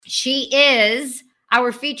She is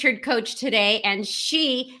our featured coach today, and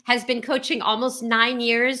she has been coaching almost 9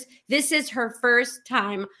 years. This is her first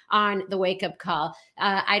time on the Wake Up Call.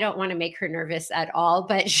 I don't want to make her nervous at all,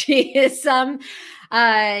 but she is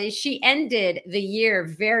she ended the year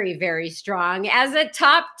very, very strong as a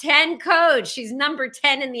top 10 coach. She's number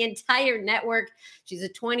 10 in the entire network. She's a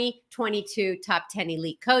 2022 top 10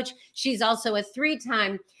 elite coach. She's also a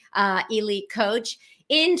 3-time elite coach.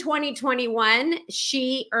 In 2021,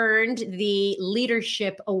 she earned the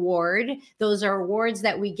Leadership Award. Those are awards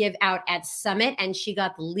that we give out at Summit, and she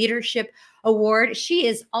got the Leadership Award. She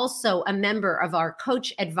is also a member of our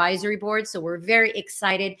Coach Advisory Board, so we're very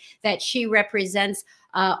excited that she represents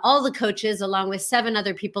all the coaches along with 7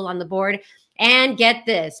 other people on the board. And get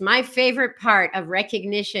this, my favorite part of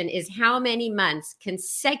recognition is how many months,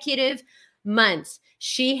 consecutive months,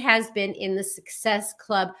 she has been in the Success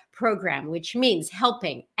Club program, which means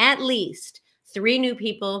helping at least 3 new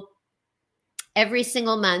people every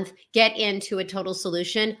single month get into a total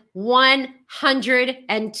solution.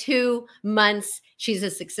 102 months. She's a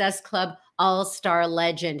Success Club all-star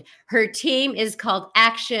legend. Her team is called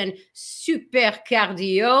Action Super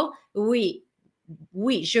Cardio.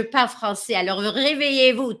 Oui, je parle français. Alors,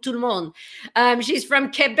 réveillez-vous, tout le monde. She's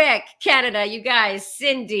from Quebec, Canada. You guys,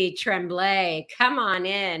 Cindy Tremblay, come on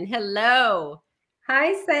in. Hello.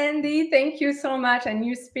 Hi, Sandy. Thank you so much. And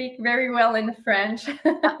you speak very well in French.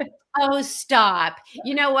 Oh, stop.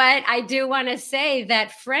 You know what? I do want to say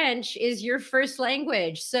that French is your first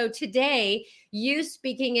language. So today, you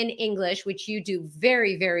speaking in English, which you do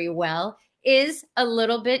very, very well, is a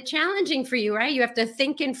little bit challenging for you, right? You have to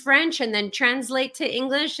think in French and then translate to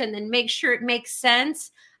English and then make sure it makes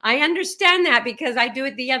sense. I understand that because I do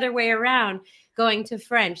it the other way around, going to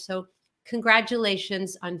French. So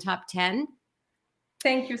congratulations on top 10.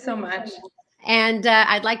 Thank you so much. And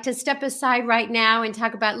I'd like to step aside right now and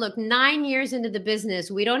talk about, look, 9 years into the business,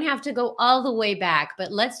 we don't have to go all the way back,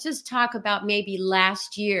 but let's just talk about maybe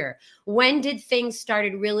last year. When did things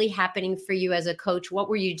started really happening for you as a coach? What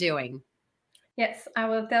were you doing? Yes, I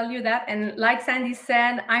will tell you that. And like Sandy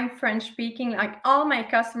said, I'm French speaking. Like all my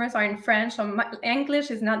customers are in French, so English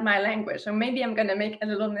is not my language. So maybe I'm going to make a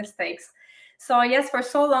little mistakes. So yes, for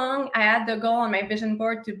so long, I had the goal on my vision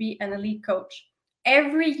board to be an elite coach.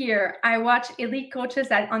 Every year, I watch elite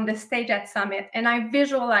coaches on the stage at Summit, and I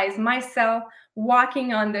visualize myself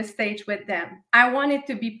walking on the stage with them. I wanted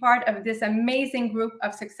to be part of this amazing group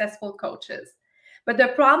of successful coaches. But the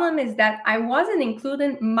problem is that I wasn't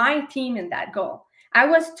including my team in that goal. I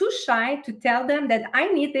was too shy to tell them that I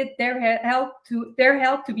needed their help to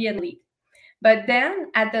be an elite. But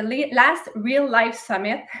then at the last Real Life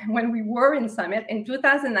Summit, when we were in Summit in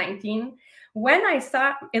 2019, when I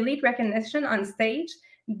saw elite recognition on stage,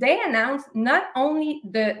 they announced not only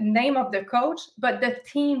the name of the coach, but the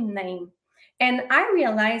team name. And I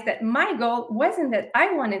realized that my goal wasn't that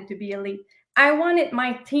I wanted to be elite. I wanted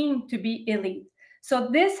my team to be elite. So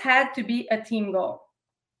this had to be a team goal.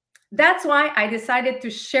 That's why I decided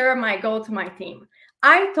to share my goal to my team.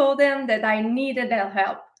 I told them that I needed their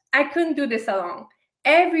help. I couldn't do this alone.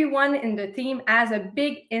 Everyone in the team has a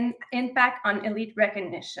big impact on elite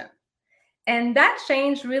recognition. And that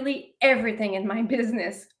changed really everything in my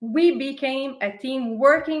business. We became a team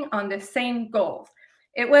working on the same goals.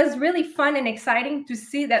 It was really fun and exciting to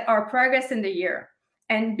see that our progress in the year.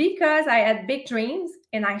 And because I had big dreams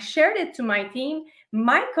and I shared it to my team,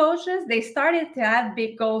 my coaches, they started to have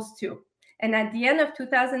big goals too. And at the end of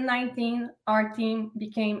 2019, our team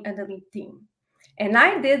became an elite team. And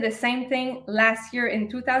I did the same thing last year in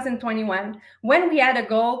 2021 when we had a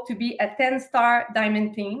goal to be a 10-star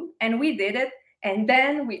diamond team, and we did it. And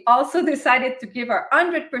then we also decided to give our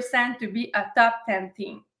 100% to be a top 10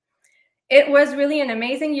 team. It was really an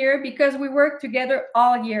amazing year because we worked together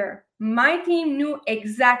all year. My team knew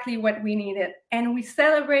exactly what we needed, and we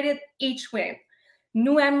celebrated each win.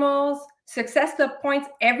 New emeralds, Success Club points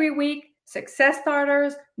every week, success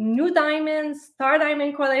starters, new diamonds, star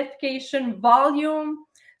diamond qualification, volume.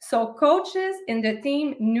 So coaches in the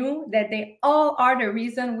team knew that they all are the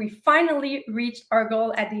reason we finally reached our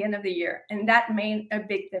goal at the end of the year. And that made a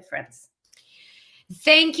big difference.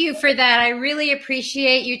 Thank you for that. I really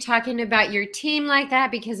appreciate you talking about your team like that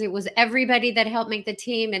because it was everybody that helped make the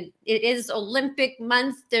team. And it is Olympic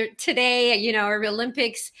month today, our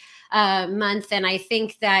Olympics month. And I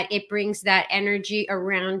think that it brings that energy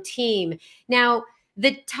around team. Now,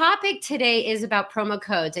 the topic today is about promo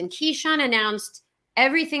codes. And Keyshawn announced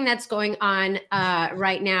everything that's going on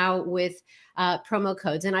right now with promo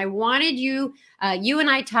codes. And I wanted you and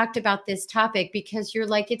I talked about this topic because you're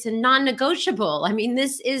like, it's a non-negotiable. I mean,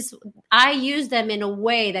 I use them in a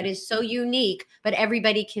way that is so unique, but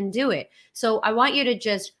everybody can do it. So I want you to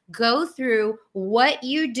just go through what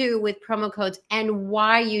you do with promo codes and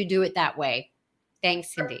why you do it that way.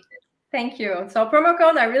 Thanks, Cindy. Thank you. So promo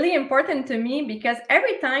codes are really important to me because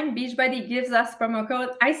every time Beachbody gives us promo code,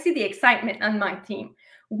 I see the excitement on my team.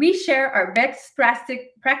 We share our best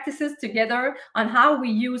practices together on how we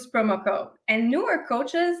use promo code. And newer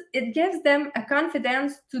coaches, it gives them a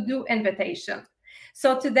confidence to do invitation.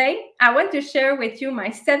 So today, I want to share with you my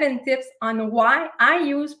 7 tips on why I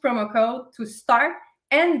use promo code to start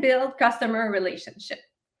and build customer relationship.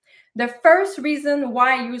 The first reason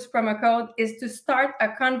why I use promo code is to start a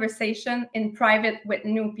conversation in private with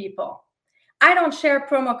new people. I don't share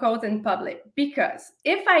promo codes in public because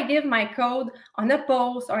if I give my code on a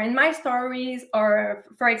post or in my stories or,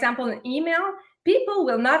 for example, an email, people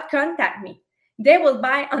will not contact me. They will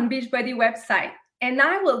buy on Beachbody website and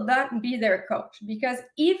I will not be their coach because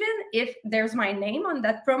even if there's my name on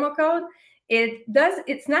that promo code,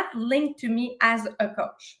 it's not linked to me as a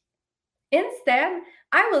coach. Instead,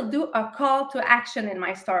 I will do a call to action in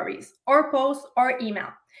my stories or post or email.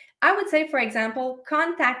 I would say, for example,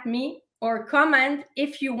 contact me or comment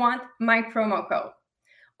if you want my promo code.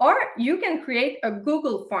 Or you can create a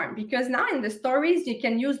Google form because now in the stories, you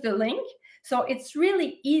can use the link. So it's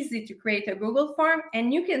really easy to create a Google form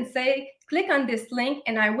and you can say, click on this link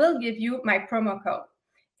and I will give you my promo code.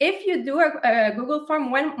 If you do a Google form,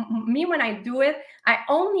 when I do it, I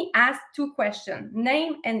only ask 2 questions,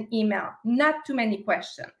 name and email, not too many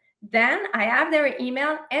questions. Then I have their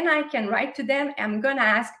email and I can write to them. I'm going to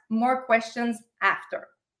ask more questions after.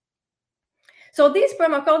 So this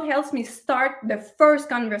promo code helps me start the first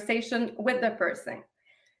conversation with the person.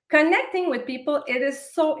 Connecting with people, it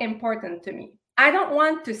is so important to me. I don't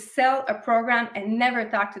want to sell a program and never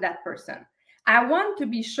talk to that person. I want to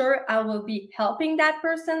be sure I will be helping that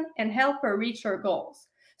person and help her reach her goals.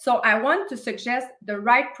 So I want to suggest the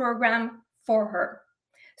right program for her.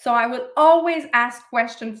 So I would always ask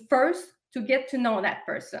questions first to get to know that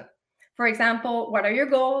person. For example, what are your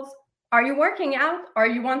goals? Are you working out or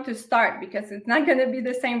you want to start because it's not going to be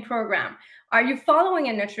the same program? Are you following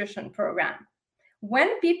a nutrition program?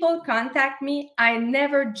 When people contact me, I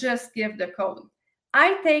never just give the code.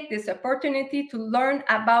 I take this opportunity to learn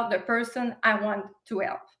about the person I want to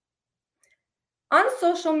help. On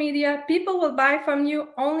social media, people will buy from you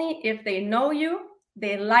only if they know you,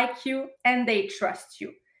 they like you, and they trust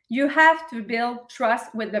you. You have to build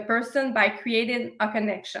trust with the person by creating a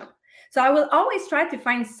connection. So I will always try to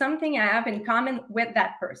find something I have in common with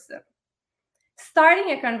that person.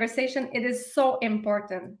 Starting a conversation, it is so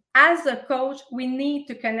important. As a coach, we need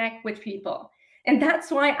to connect with people. And that's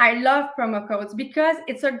why I love promo codes because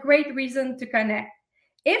it's a great reason to connect.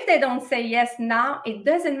 If they don't say yes now, it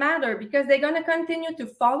doesn't matter because they're going to continue to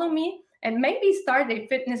follow me and maybe start a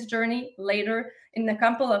fitness journey later in a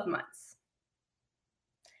couple of months.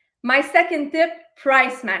 My second tip,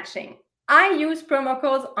 price matching. I use promo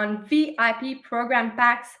codes on VIP program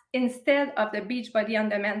packs instead of the Beachbody On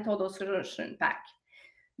Demand Total Solution Pack.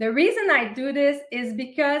 The reason I do this is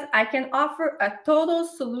because I can offer a total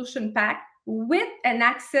solution pack with an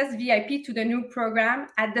access VIP to the new program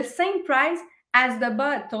at the same price as the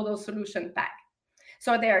BOD Total Solution Pack.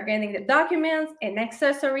 So they are getting the documents and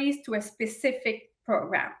accessories to a specific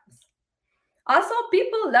program. Also,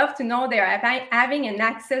 people love to know they are having an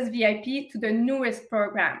access VIP to the newest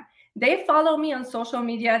program. They follow me on social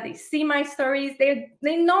media, they see my stories, they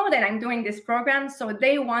know that I'm doing this program, so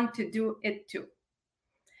they want to do it too.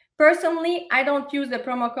 Personally, I don't use the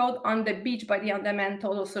promo code on the Beachbody On Demand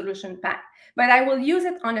Total Solution Pack, but I will use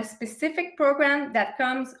it on a specific program that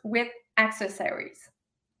comes with accessories.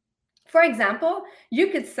 For example, you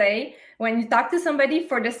could say, when you talk to somebody,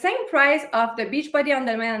 for the same price of the Beachbody On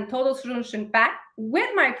Demand Total Solution Pack, with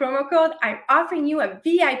my promo code, I'm offering you a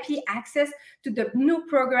VIP access to the new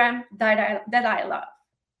program that I love.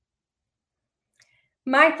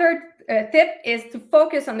 My third tip is to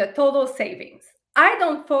focus on the total savings. I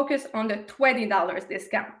don't focus on the $20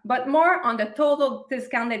 discount, but more on the total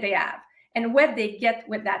discount that they have and what they get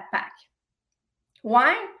with that pack.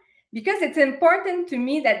 Why? Because it's important to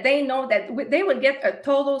me that they know that they will get a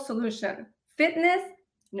total solution: fitness,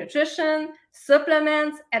 nutrition,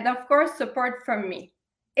 supplements, and of course, support from me.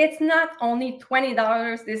 It's not only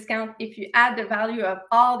 $20 discount if you add the value of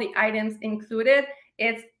all the items included,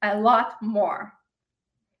 it's a lot more.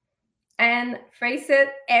 And face it,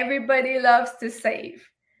 everybody loves to save.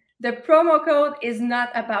 the promo code is not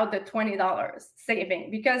about the $20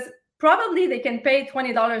 saving, because probably they can pay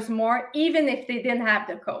 $20 more even if they didn't have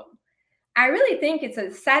the code. I really think it's a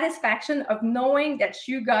satisfaction of knowing that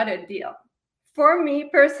you got a deal. For me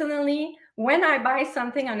personally, when I buy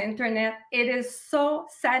something on internet, it is so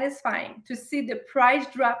satisfying to see the price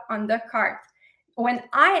drop on the cart when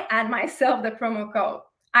I add myself the promo code.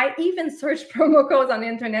 I even search promo codes on the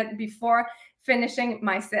internet before finishing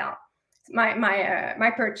my sale,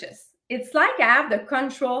 my purchase. It's like I have the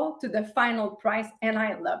control to the final price, and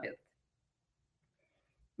I love it.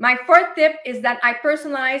 My fourth tip is that I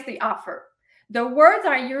personalize the offer. The words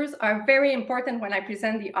I use are very important when I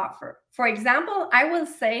present the offer. For example, I will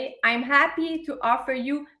say, I'm happy to offer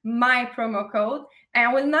you my promo code, and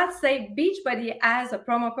I will not say Beachbody has a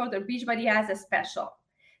promo code or Beachbody has a special.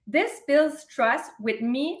 This builds trust with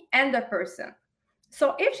me and the person.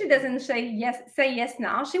 So if she doesn't say yes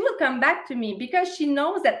now, she will come back to me because she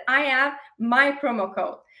knows that I have my promo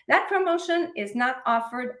code. That promotion is not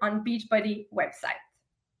offered on Beachbody website.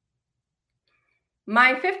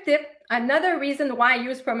 My fifth tip, another reason why I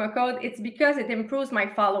use promo code, it's because it improves my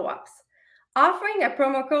follow-ups. Offering a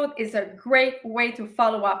promo code is a great way to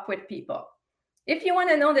follow up with people. If you want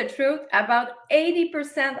to know the truth, about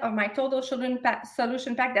 80% of my total solution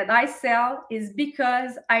pack that I sell is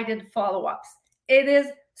because I did follow-ups. It is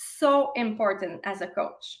so important as a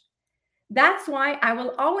coach. That's why I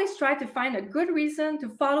will always try to find a good reason to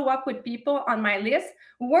follow up with people on my list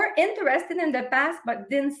who were interested in the past but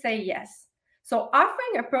didn't say yes. So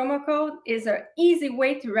offering a promo code is an easy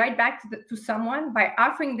way to write back to someone by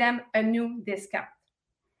offering them a new discount.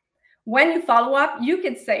 When you follow up, you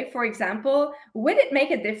could say, for example, would it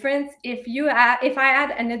make a difference if I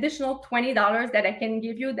add an additional $20 that I can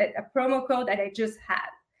give you, that a promo code that I just had?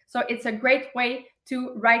 So it's a great way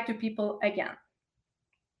to write to people again.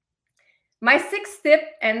 My sixth tip,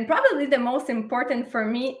 and probably the most important for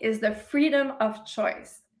me, is the freedom of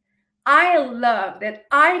choice. I love that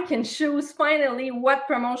I can choose finally what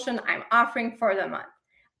promotion I'm offering for the month.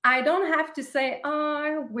 I don't have to say, oh,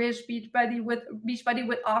 I wish Beachbody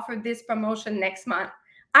would offer this promotion next month.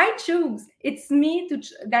 I choose. It's me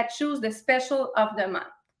that choose the special of the month.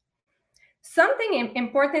 Something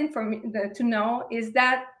important for me to know is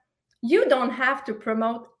that you don't have to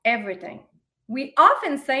promote everything. We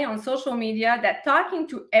often say on social media that talking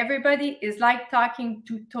to everybody is like talking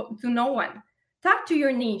to no one. Talk to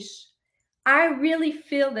your niche. I really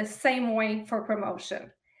feel the same way for promotion.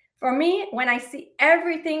 For me, when I see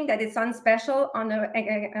everything that is on special on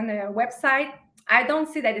a website, I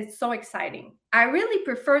don't see that it's so exciting. I really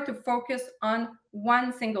prefer to focus on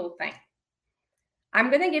one single thing. I'm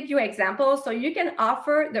going to give you examples so you can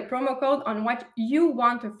offer the promo code on what you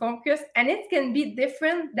want to focus, and it can be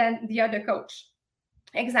different than the other coach.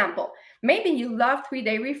 Example, maybe you love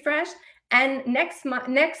 3-day refresh, and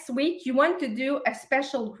next week you want to do a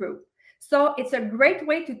special group. So it's a great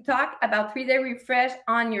way to talk about 3-day refresh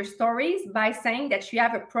on your stories by saying that you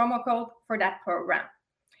have a promo code for that program.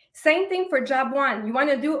 Same thing for job one. You want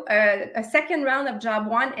to do a second round of job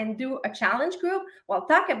one and do a challenge group? Well,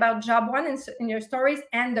 talk about job one in your stories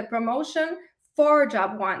and the promotion for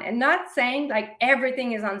job one, and not saying like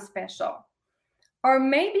everything is on special. Or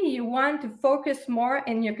maybe you want to focus more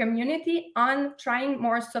in your community on trying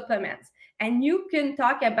more supplements. And you can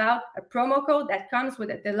talk about a promo code that comes with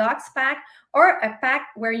a deluxe pack or a pack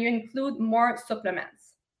where you include more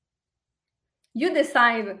supplements. You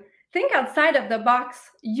decide. Think outside of the box.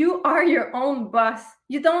 You are your own boss.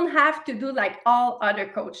 You don't have to do like all other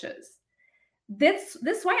coaches. This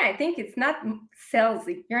way, I think it's not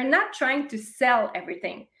salesy. You're not trying to sell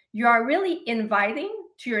everything. You are really inviting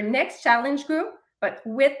to your next challenge group, but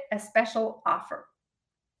with a special offer.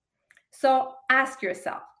 So ask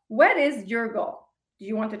yourself, what is your goal? Do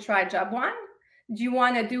you want to try job one? Do you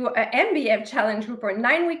want to do an MBF challenge group or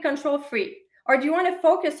 9-week control free? Or do you want to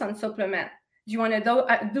focus on supplement? Do you want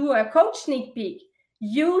to do a coach sneak peek?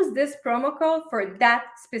 Use this promo code for that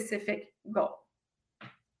specific goal.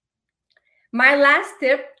 My last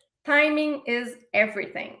tip, timing is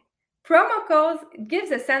everything. Promo codes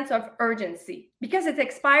gives a sense of urgency because it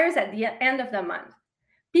expires at the end of the month.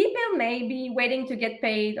 People may be waiting to get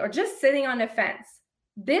paid or just sitting on the fence.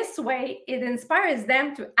 This way, it inspires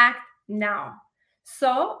them to act now.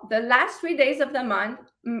 So the last 3 days of the month,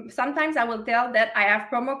 sometimes I will tell that I have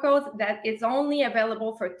promo codes that it's only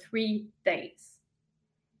available for 3 days.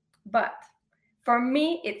 But for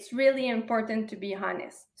me, it's really important to be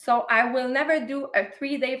honest. So I will never do a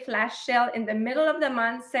 3-day flash sale in the middle of the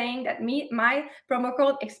month saying that my promo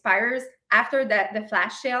code expires after the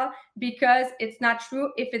flash sale, because it's not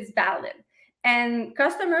true if it's valid. and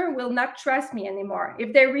customer will not trust me anymore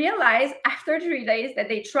if they realize after 3 days that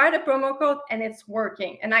they tried a promo code and it's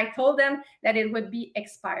working and I told them that it would be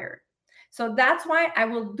expired. So that's why I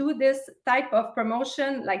will do this type of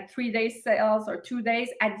promotion, like 3 days sales or 2 days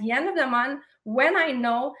at the end of the month, when I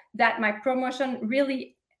know that my promotion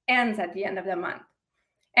really ends at the end of the month.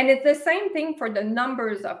 And it's the same thing for the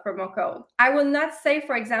numbers of promo code. I will not say,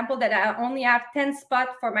 for example, that I only have 10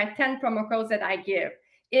 spots for my 10 promo codes that I give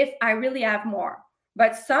if I really have more.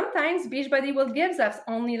 But sometimes Beachbody will give us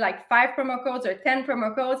only like 5 promo codes or 10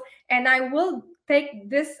 promo codes. And I will take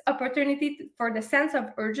this opportunity for the sense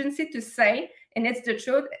of urgency to say, and it's the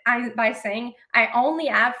truth, by saying, I only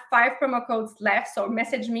have 5 promo codes left. So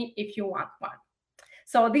message me if you want one.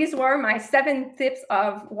 So these were my 7 tips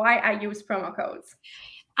of why I use promo codes.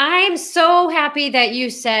 I'm so happy that you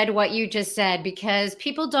said what you just said, because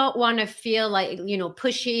people don't want to feel like,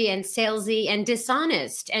 pushy and salesy and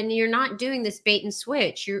dishonest. And you're not doing this bait and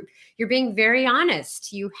switch. You're being very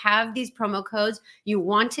honest. You have these promo codes. You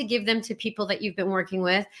want to give them to people that you've been working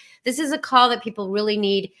with. This is a call that people really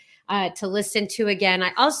need to listen to again.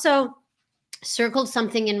 I also circled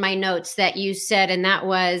something in my notes that you said, and that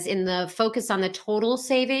was in the focus on the total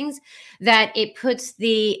savings, that it puts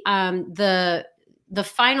the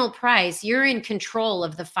final price, you're in control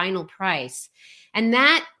of the final price. And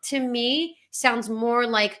that to me sounds more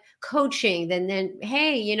like coaching than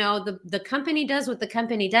hey, the company does what the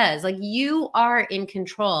company does. Like, you are in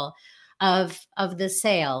control of the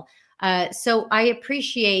sale. So I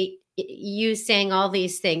appreciate you saying all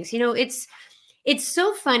these things. It's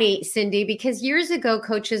so funny, Cindy, because years ago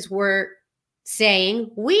coaches were saying,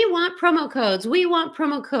 we want promo codes. We want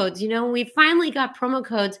promo codes. We finally got promo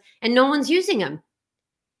codes and no one's using them.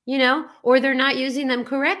 Or they're not using them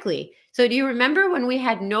correctly. So do you remember when we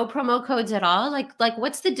had no promo codes at all? Like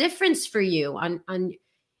what's the difference for you on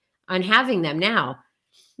having them now?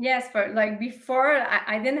 Yes, for like before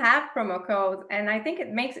I didn't have promo codes, and I think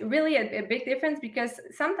it makes really a big difference, because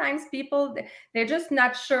sometimes people, they're just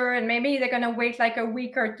not sure, and maybe they're gonna wait like a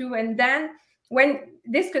week or two, and then when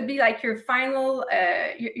this could be like your final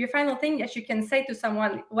thing that you can say to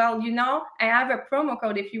someone, well, I have a promo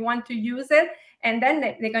code if you want to use it. And then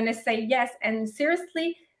they're going to say yes. And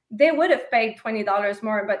seriously, they would have paid $20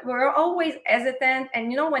 more, but we're always hesitant.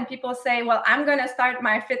 And when people say, well, I'm going to start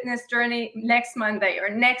my fitness journey next Monday or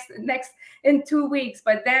next in 2 weeks,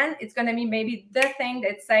 but then it's going to be maybe the thing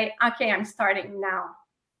that say, okay, I'm starting now.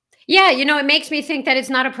 Yeah, it makes me think that it's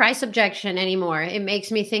not a price objection anymore. It makes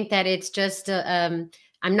me think that it's just I'm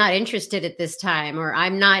not interested at this time, or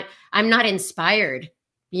I'm not inspired,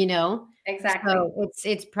 Exactly. So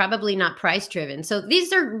it's probably not price driven. So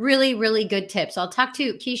these are really, really good tips. I'll talk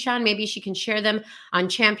to Keyshawn. Maybe she can share them on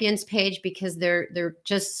Champion's page, because they're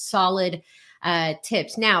just solid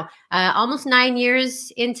tips. Now, almost 9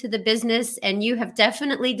 years into the business, and you have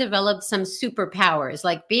definitely developed some superpowers,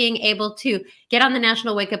 like being able to get on the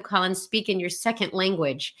National Wake Up Call and speak in your second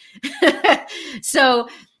language. So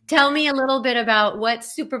tell me a little bit about what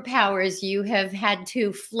superpowers you have had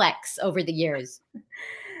to flex over the years.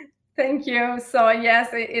 Thank you. So yes,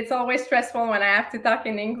 it's always stressful when I have to talk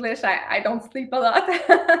in English. I don't sleep a lot.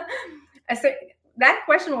 So that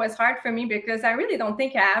question was hard for me, because I really don't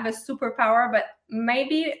think I have a superpower, but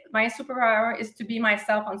maybe my superpower is to be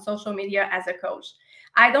myself on social media as a coach.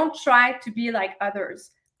 I don't try to be like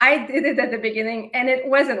others. I did it at the beginning and it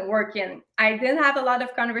wasn't working. I didn't have a lot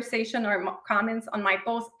of conversation or comments on my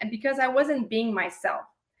posts, and because I wasn't being myself.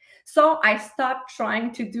 So I stopped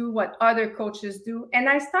trying to do what other coaches do, and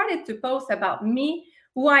I started to post about me,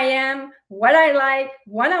 who I am, what I like,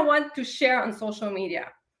 what I want to share on social media.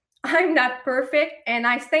 I'm not perfect, and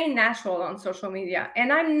I stay natural on social media,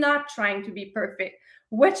 and I'm not trying to be perfect.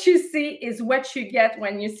 What you see is what you get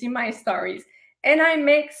when you see my stories. And I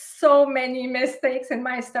make so many mistakes in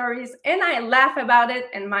my stories, and I laugh about it,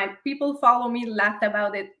 and my people follow me laugh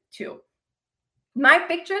about it too. My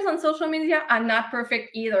pictures on social media are not perfect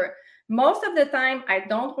either. Most of the time, I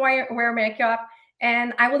don't wear makeup,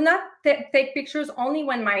 and I will not take pictures only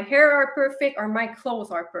when my hair are perfect or my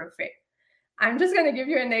clothes are perfect. I'm just going to give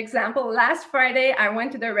you an example. Last Friday, I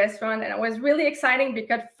went to the restaurant, and it was really exciting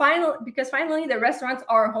because finally the restaurants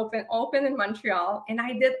are open in Montreal, and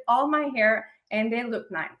I did all my hair and they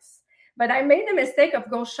look nice. But I made the mistake of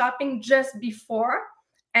go shopping just before.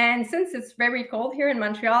 And since it's very cold here in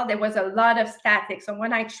Montreal, there was a lot of static. So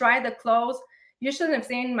when I tried the clothes, you shouldn't have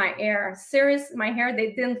seen my hair. My hair,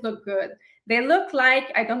 they didn't look good. They look like,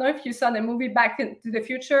 I don't know if you saw the movie Back to the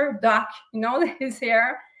Future, Doc, his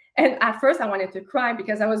hair. And at first I wanted to cry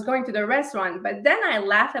because I was going to the restaurant, but then I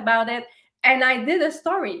laughed about it and I did a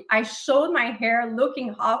story. I showed my hair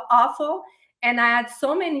looking awful, And I had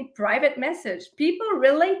so many private messages. People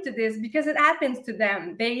relate to this because it happens to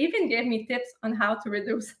them. They even gave me tips on how to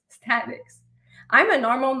reduce statics. I'm a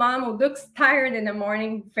normal mom who looks tired in the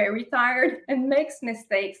morning, very tired, and makes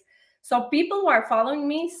mistakes. So people who are following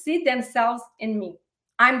me see themselves in me.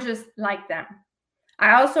 I'm just like them.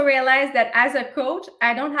 I also realized that as a coach,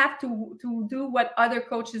 I don't have to do what other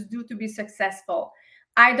coaches do to be successful.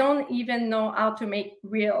 I don't even know how to make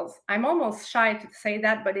reels. I'm almost shy to say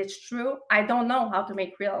that, but it's true. I don't know how to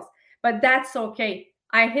make reels, but that's okay.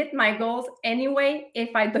 I hit my goals anyway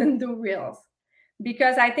if I don't do reels.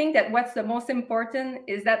 Because I think that what's the most important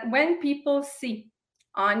is that when people see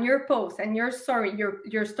on your posts and your story,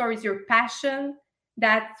 your stories, your passion,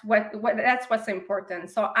 that's what's important.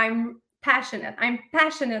 So I'm passionate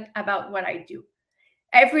about what I do.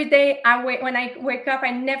 Every day when I wake up,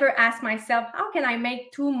 I never ask myself, how can I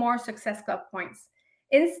make 2 more Success Club points?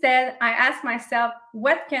 Instead, I ask myself,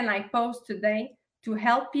 what can I post today to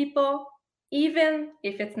help people, even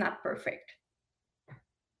if it's not perfect?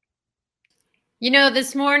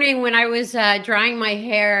 This morning when I was drying my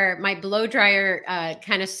hair, my blow dryer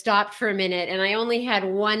kind of stopped for a minute and I only had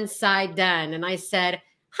one side done. And I said,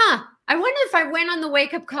 I wonder if I went on the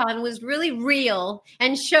wake up call and was really real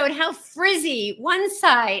and showed how frizzy one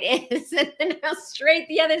side is and how straight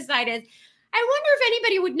the other side is. I wonder if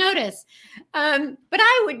anybody would notice. But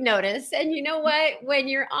I would notice. And you know what? When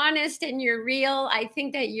you're honest and you're real, I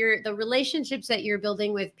think that the relationships that you're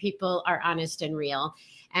building with people are honest and real.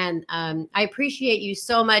 And I appreciate you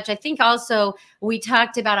so much. I think also we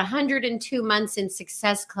talked about 102 months in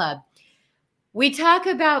Success Club. We talk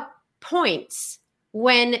about points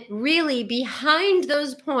when really behind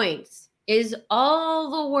those points is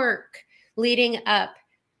all the work leading up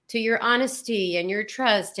to your honesty and your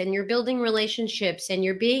trust and you're building relationships and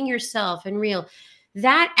you're being yourself and real.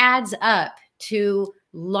 That adds up to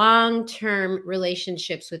long-term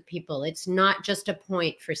relationships with people. It's not just a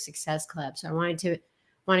point for Success Club. So I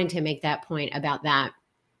wanted to make that point about that.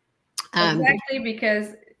 Exactly,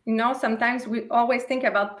 because sometimes we always think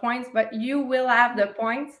about points, but you will have the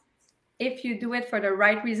points if you do it for the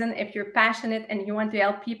right reason. If you're passionate and you want to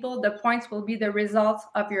help people, the points will be the results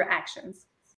of your actions.